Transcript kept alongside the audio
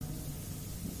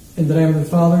In the name of the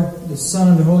Father, the Son,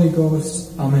 and the Holy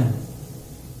Ghost. Amen.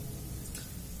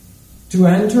 To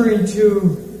enter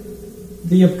into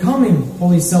the upcoming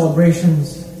holy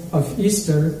celebrations of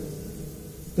Easter,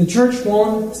 the Church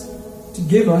wants to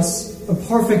give us a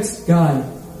perfect guide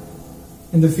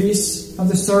in the Feast of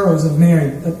the Sorrows of Mary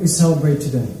that we celebrate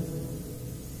today.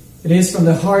 It is from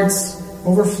the heart's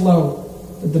overflow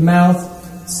that the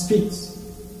mouth speaks.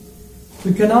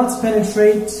 We cannot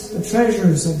penetrate the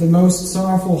treasures of the most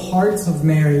sorrowful heart of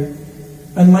Mary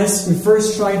unless we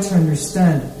first try to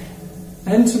understand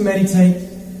and to meditate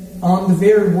on the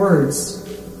very words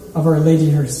of Our Lady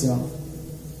herself.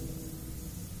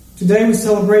 Today we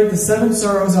celebrate the 7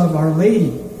 sorrows of Our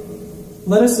Lady.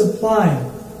 Let us apply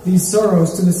these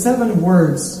sorrows to the 7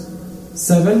 words,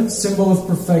 7, symbol of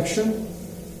perfection,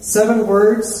 7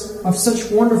 words of such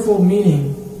wonderful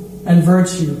meaning and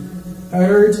virtue,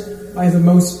 uttered by the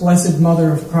most blessed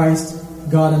Mother of Christ,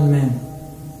 God and man.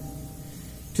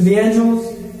 To the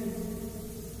angels,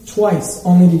 twice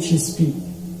only did she speak.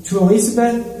 To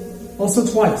Elizabeth, also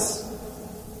twice.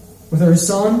 With her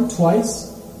son, twice.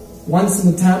 Once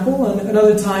in the temple, and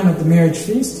another time at the marriage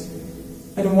feast,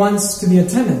 and once to the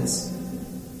attendants.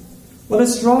 Let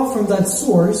us draw from that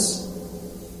source,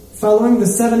 following the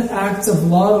 7 acts of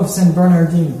love of Saint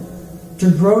Bernardine,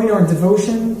 to grow in our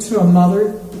devotion to a mother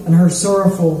and her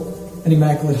sorrowful and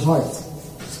immaculate heart.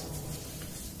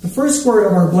 The first word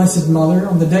of our Blessed Mother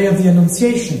on the day of the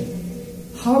Annunciation: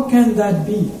 how can that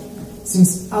be,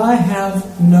 since I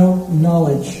have no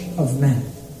knowledge of men?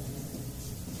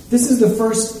 This is the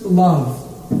first love,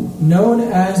 known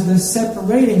as the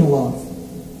separating love.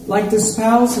 Like the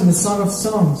spouse in the Song of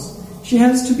Songs, she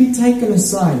has to be taken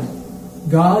aside.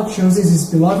 God chooses His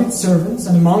beloved servants,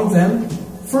 and among them,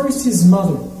 first His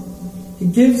mother. He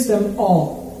gives them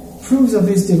all proofs of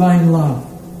His divine love,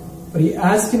 but He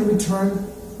asks in return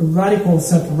a radical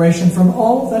separation from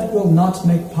all that will not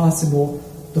make possible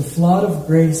the flood of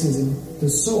graces in the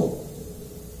soul.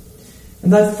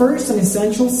 And that first and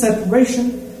essential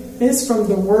separation is from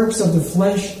the works of the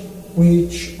flesh,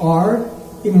 which are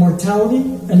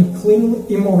immorality and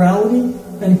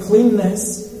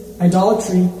cleanness,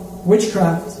 idolatry,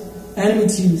 witchcraft,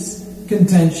 enmities,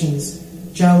 contentions,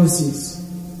 jealousies,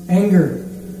 anger,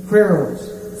 quarrels,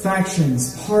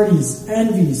 factions, parties,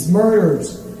 envies,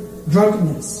 murders,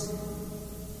 drunkenness,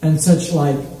 and such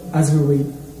like, as we read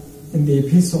in the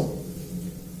epistle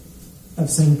of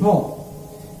St.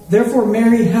 Paul. Therefore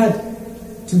Mary had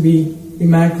to be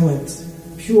immaculate,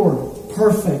 pure,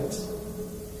 perfect,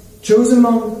 chosen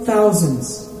among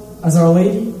thousands as Our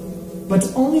Lady, but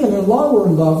only on a lower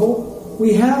level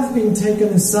we have been taken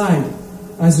aside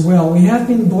as well. We have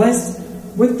been blessed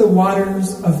with the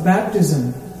waters of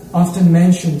baptism, often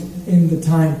mentioned in the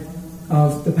time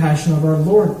of the Passion of our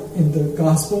Lord in the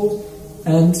Gospels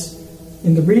and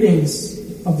in the readings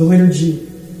of the liturgy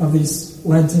of this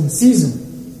Lenten season.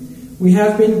 We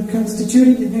have been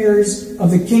constituted heirs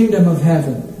of the kingdom of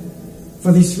heaven.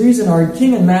 For this reason, our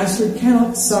King and Master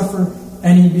cannot suffer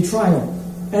any betrayal,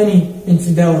 any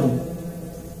infidelity.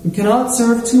 We cannot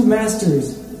serve 2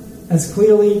 masters, as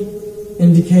clearly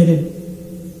indicated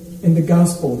in the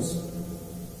Gospels.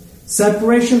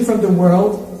 Separation from the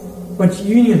world, but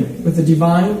union with the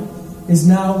divine, is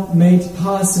now made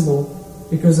possible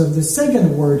because of the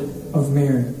second word of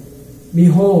Mary.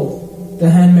 Behold, the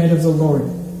handmaid of the Lord.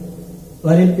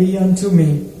 Let it be unto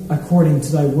me according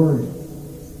to thy word.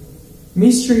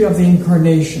 Mystery of the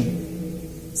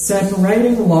Incarnation.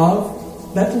 Separating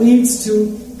love that leads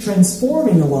to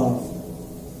transforming love.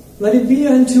 Let it be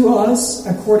unto us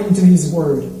according to His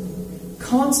word.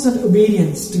 Constant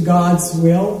obedience to God's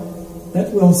will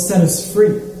that will set us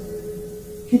free.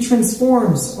 He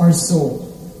transforms our soul,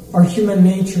 our human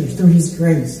nature through His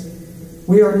grace.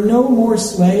 We are no more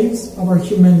slaves of our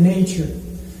human nature,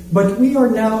 but we are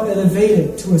now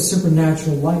elevated to a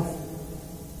supernatural life.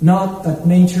 Not that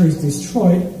nature is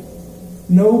destroyed,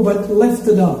 no, but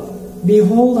lifted up.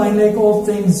 Behold, I make all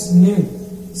things new,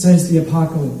 says the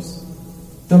Apocalypse.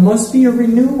 There must be a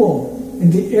renewal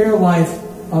in the air life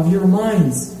of your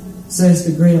minds, says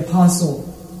the great apostle,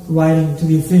 writing to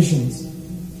the Ephesians.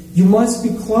 You must be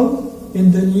clothed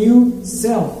in the new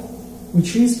self,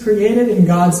 which is created in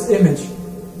God's image,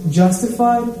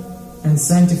 justified and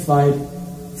sanctified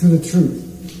through the truth.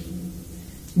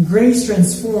 Grace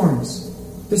transforms.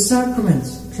 The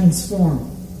sacraments transform.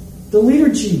 The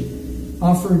liturgy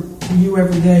offered to you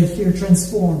every day here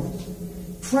transforms.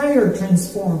 Prayer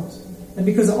transforms. And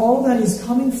because all that is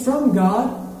coming from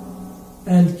God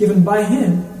and given by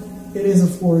Him, it is,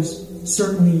 of course,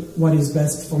 certainly what is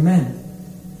best for men.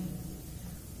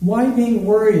 Why being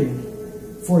worried?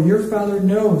 For your Father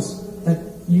knows that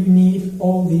you need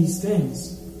all these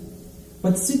things.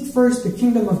 But seek first the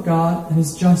kingdom of God and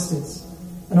His justice,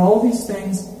 and all these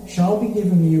things shall be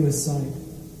given you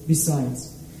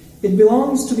besides. It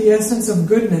belongs to the essence of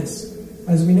goodness,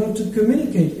 as we know, to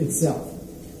communicate itself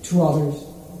to others.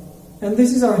 And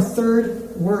this is our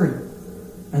third word.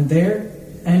 And there,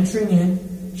 entering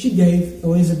in, she gave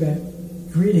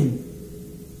Elizabeth greeting.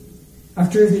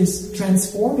 After this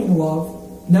transforming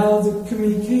love, now the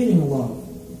communicating love.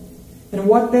 And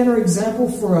what better example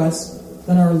for us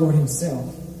than our Lord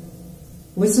Himself?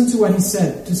 Listen to what He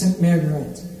said to St.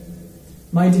 Margaret.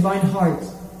 My divine heart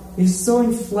is so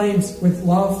inflamed with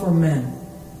love for men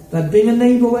that being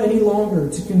unable any longer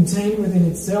to contain within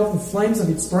itself the flames of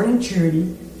its burning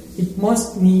charity, it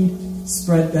must need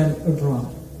spread them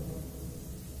abroad.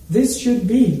 This should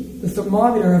be the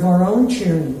thermometer of our own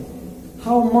charity.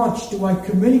 How much do I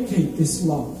communicate this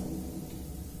love?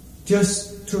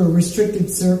 Just to a restricted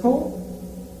circle?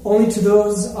 Only to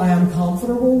those I am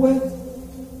comfortable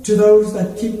with? To those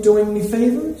that keep doing me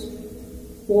favors?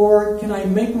 Or can I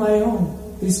make my own?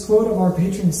 This quote of our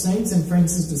patron saint, St.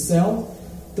 Francis de Sales: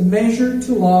 the measure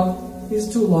to love is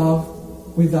to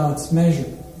love without measure.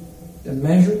 The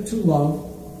measure to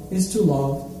love is to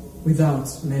love without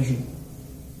measure.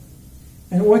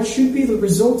 And what should be the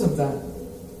result of that?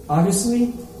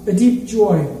 Obviously, a deep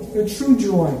joy, a true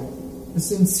joy, a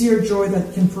sincere joy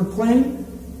that can proclaim,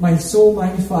 my soul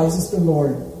magnifies the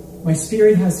Lord. My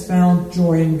spirit has found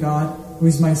joy in God, who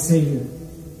is my Savior.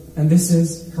 And this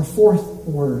is her fourth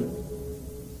word.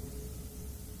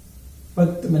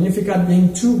 But the Magnificat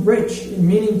being too rich in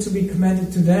meaning to be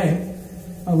commended today,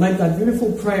 I'll let that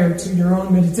beautiful prayer to your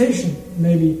own meditation,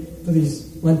 maybe for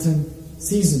this Lenten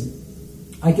season.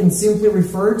 I can simply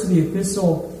refer to the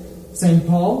epistle St.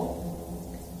 Paul,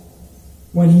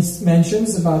 when he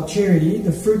mentions about charity,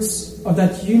 the fruits of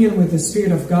that union with the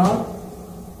Spirit of God.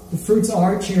 The fruits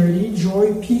are charity,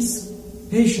 joy, peace,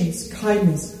 patience,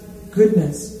 kindness,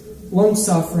 goodness,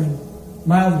 long-suffering,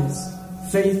 mildness,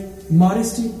 faith,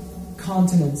 modesty,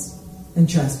 continence, and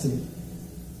chastity.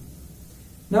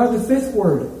 Now the fifth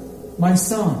word, my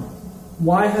son,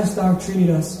 why hast thou treated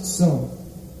us so?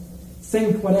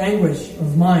 Think what anguish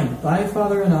of mind thy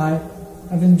father and I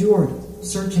have endured,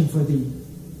 searching for thee.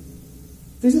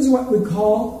 This is what we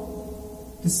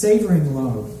call the savoring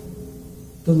love.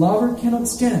 The lover cannot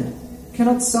stand,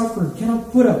 cannot suffer,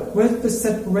 cannot put up with the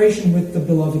separation with the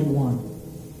beloved one.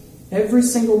 Every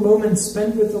single moment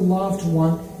spent with the loved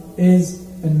one is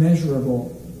immeasurable.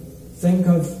 Think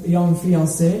of a young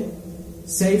fiancé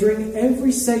savoring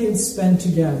every second spent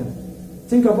together.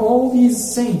 Think of all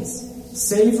these saints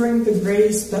savoring the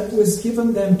grace that was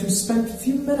given them to spend a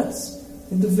few minutes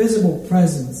in the visible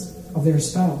presence of their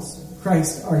spouse,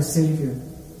 Christ our Savior.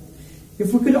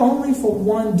 If we could only for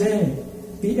one day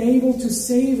be able to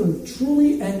savor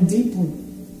truly and deeply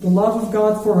the love of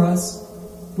God for us,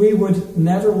 we would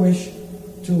never wish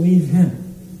to leave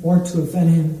Him or to offend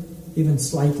Him even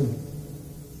slightly.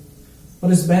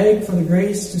 Let us beg for the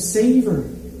grace to savor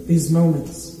these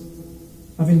moments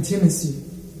of intimacy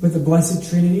with the Blessed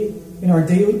Trinity in our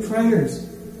daily prayers,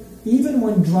 even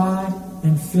when dry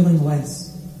and feeling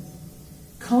less.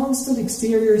 Constant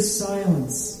exterior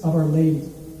silence of Our Lady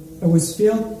that was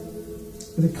filled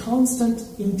with a constant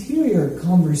interior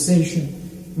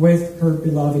conversation with her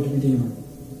beloved Redeemer.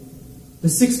 The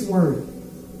sixth word,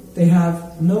 they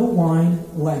have no wine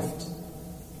left.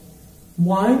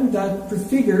 Wine that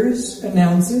prefigures,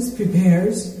 announces,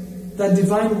 prepares that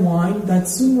divine wine that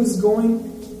soon was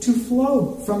going to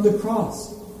flow from the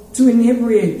cross, to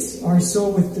inebriate our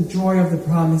soul with the joy of the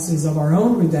promises of our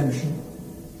own redemption.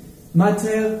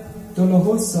 Mater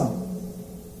Dolorosa,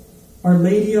 Our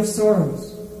Lady of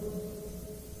Sorrows.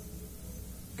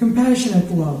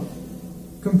 Compassionate love,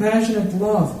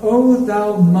 O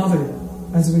thou Mother,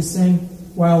 as we sing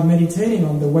while meditating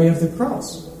on the way of the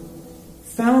cross.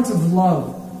 Fount of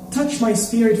love, touch my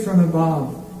spirit from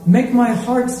above, make my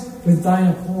heart with thine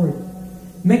accord.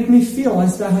 Make me feel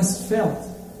as thou hast felt.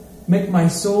 Make my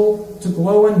soul to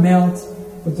glow and melt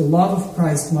with the love of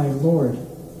Christ my Lord.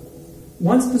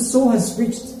 Once the soul has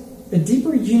reached a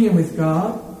deeper union with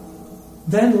God,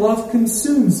 then love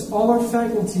consumes all our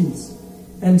faculties,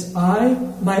 and I,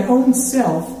 my own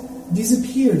self,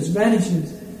 disappears,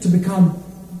 vanishes to become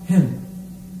Him.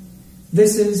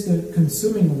 This is the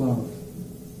consuming love.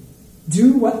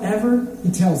 Do whatever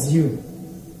He tells you.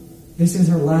 This is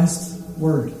her last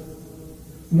word.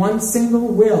 One single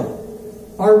will.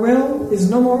 Our will is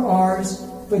no more ours,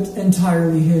 but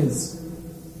entirely His.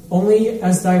 Only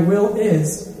as thy will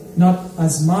is, not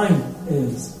as mine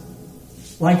is.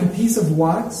 Like a piece of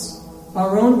wax,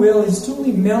 our own will is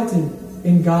totally melted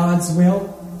in God's will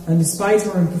And despite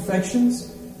our imperfections,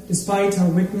 despite our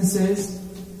weaknesses,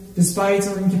 despite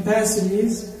our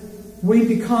incapacities, we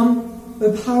become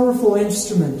a powerful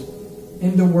instrument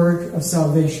in the work of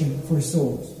salvation for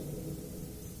souls.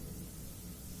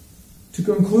 To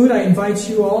conclude, I invite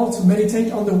you all to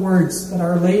meditate on the words that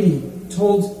Our Lady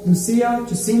told Lucia,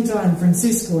 Jacinta, and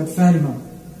Francisco at Fatima.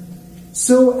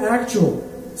 So actual,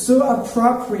 so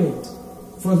appropriate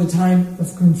for the time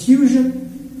of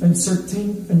confusion,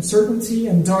 uncertainty,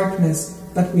 and darkness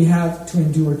that we have to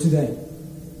endure today.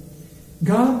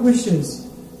 God wishes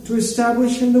to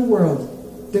establish in the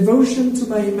world devotion to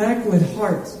my Immaculate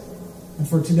Heart, and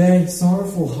for today,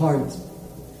 sorrowful heart.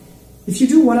 If you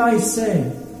do what I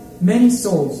say, many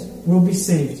souls will be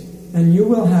saved, and you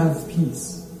will have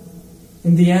peace.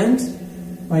 In the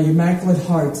end, my Immaculate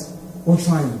Heart will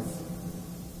triumph.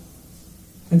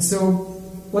 And so,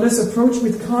 let us approach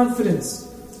with confidence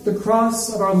the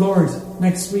cross of our Lord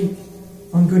next week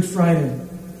on Good Friday.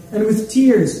 And with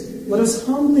tears, let us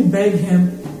humbly beg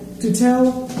Him to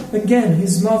tell again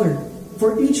His Mother,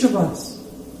 for each of us,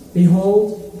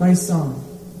 "Behold thy son,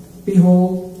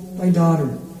 behold thy daughter."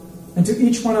 And to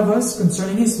each one of us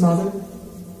concerning His Mother,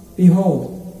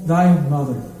 "Behold thy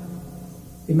mother."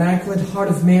 Immaculate Heart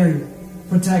of Mary,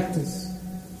 protect us.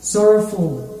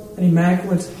 Sorrowful and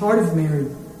Immaculate Heart of Mary,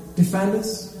 defend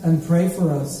us and pray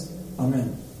for us.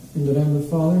 Amen. In the name of the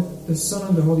Father, the Son,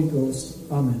 and the Holy Ghost.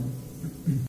 Amen.